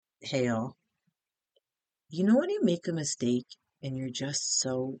Hail. You know when you make a mistake and you're just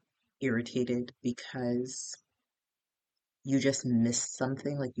so irritated because you just missed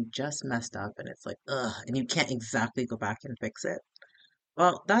something, like you just messed up and it's like, ugh, and you can't exactly go back and fix it?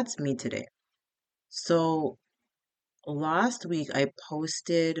 Well, that's me today. So last week I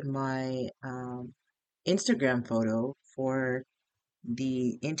posted my Instagram photo for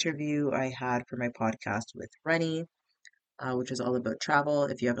the interview I had for my podcast with Rennie, which was all about travel.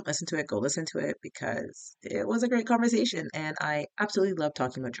 If you haven't listened to it, go listen to it because it was a great conversation and I absolutely love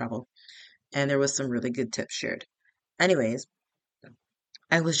talking about travel. And there was some really good tips shared. Anyways,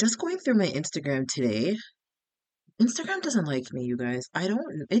 I was just going through my Instagram today. Instagram doesn't like me, you guys. I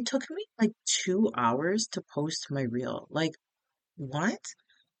don't, it took me like 2 hours to post my reel. Like, what?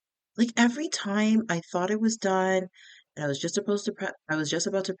 Like every time I thought it was done and I was just about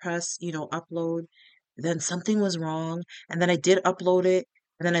to press, upload, then something was wrong. And then I did upload it.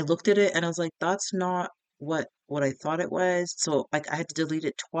 And then I looked at it and I was like, that's not what I thought it was. So like I had to delete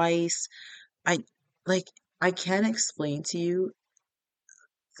it twice. I like I can't explain to you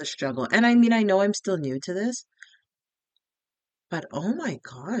the struggle. And I mean, I know I'm still new to this, but oh my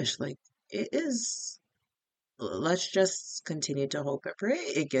gosh, like it is, let's just continue to hope and pray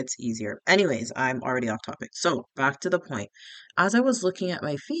it gets easier. Anyways, I'm already off topic. So back to the point. As I was looking at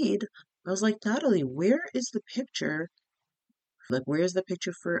my feed, I was like, Natalie, where is the picture? Like, where's the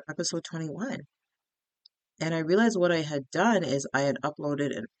picture for episode 21? And I realized what I had done is I had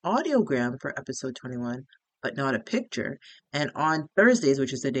uploaded an audiogram for episode 21, but not a picture. And on Thursdays,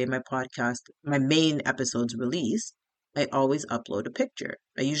 which is the day my main episodes release, I always upload a picture.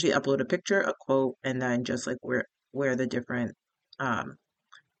 I usually upload a picture, a quote, and then just like where the different um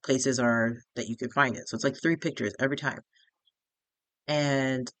places are that you can find it. So it's like three pictures every time.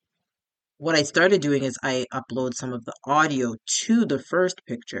 And what I started doing is I upload some of the audio to the first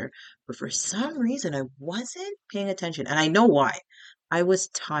picture, but for some reason I wasn't paying attention. And I know why. I was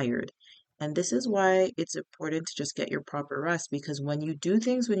tired. And this is why it's important to just get your proper rest because when you do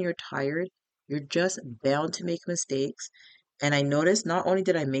things when you're tired, you're just bound to make mistakes. And I noticed not only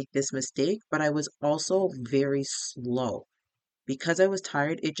did I make this mistake, but I was also very slow. Because I was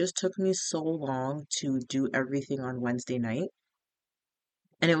tired, it just took me so long to do everything on Wednesday night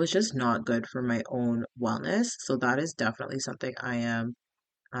and it was just not good for my own wellness. So that is definitely something I am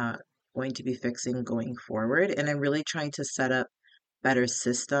uh, going to be fixing going forward. And I'm really trying to set up better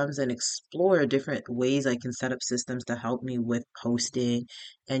systems and explore different ways I can set up systems to help me with posting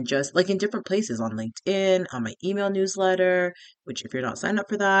and just like in different places on LinkedIn, on my email newsletter, which if you're not signed up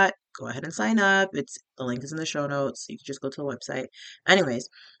for that, go ahead and sign up. It's the link is in the show notes. So you can just go to the website. Anyways,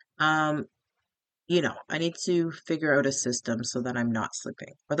 um, I need to figure out a system so that I'm not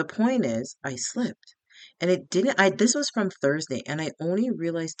slipping. But the point is, I slipped. And it didn't, this was from Thursday, and I only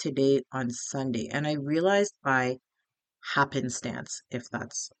realized today on Sunday. And I realized by happenstance, if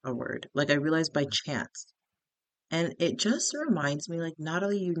that's a word. Like I realized by chance. And it just reminds me, like,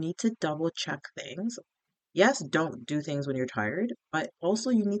 Natalie, you need to double check things. Yes, don't do things when you're tired, but also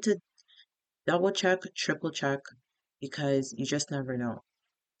you need to double check, triple check, because you just never know.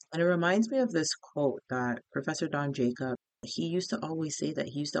 And it reminds me of this quote that Professor Don Jacob, he used to always say that.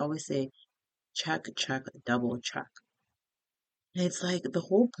 He used to always say, check, check, double check. And it's like the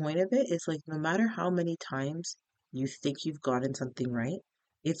whole point of it is like no matter how many times you think you've gotten something right,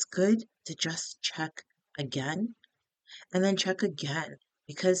 it's good to just check again and then check again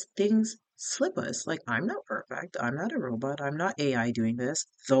because things slip us. Like I'm not perfect. I'm not a robot. I'm not AI doing this.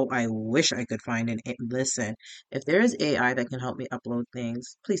 Though I wish I could find listen, if there is AI that can help me upload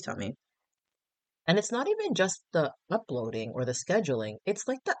things, please tell me. And it's not even just the uploading or the scheduling, it's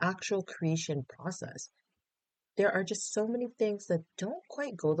like the actual creation process. There are just so many things that don't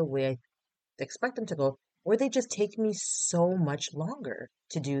quite go the way I expect them to go, or they just take me so much longer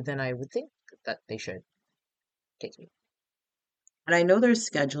to do than I would think that they should take me. And I know there's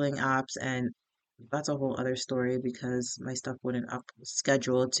scheduling apps, and that's a whole other story because my stuff wouldn't up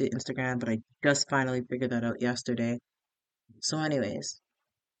schedule to Instagram, but I just finally figured that out yesterday. So, anyways,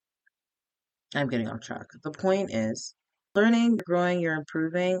 I'm getting off track. The point is, learning, you're growing, you're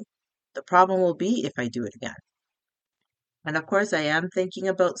improving. The problem will be if I do it again. And of course, I am thinking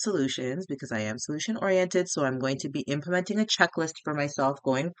about solutions because I am solution oriented. So I'm going to be implementing a checklist for myself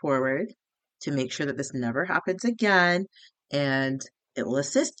going forward to make sure that this never happens again. And it will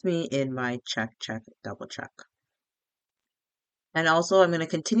assist me in my check, check, double check. And also, I'm going to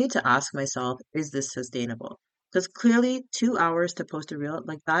continue to ask myself, is this sustainable? Because clearly, 2 hours to post a reel,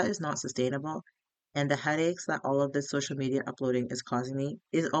 like that is not sustainable. And the headaches that all of this social media uploading is causing me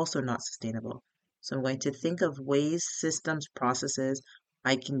is also not sustainable. So I'm going to think of ways, systems, processes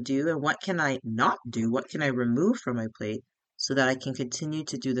I can do and what can I not do? What can I remove from my plate so that I can continue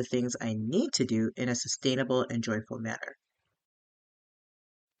to do the things I need to do in a sustainable and joyful manner?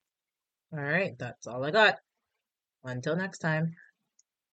 All right, that's all I got. Until next time.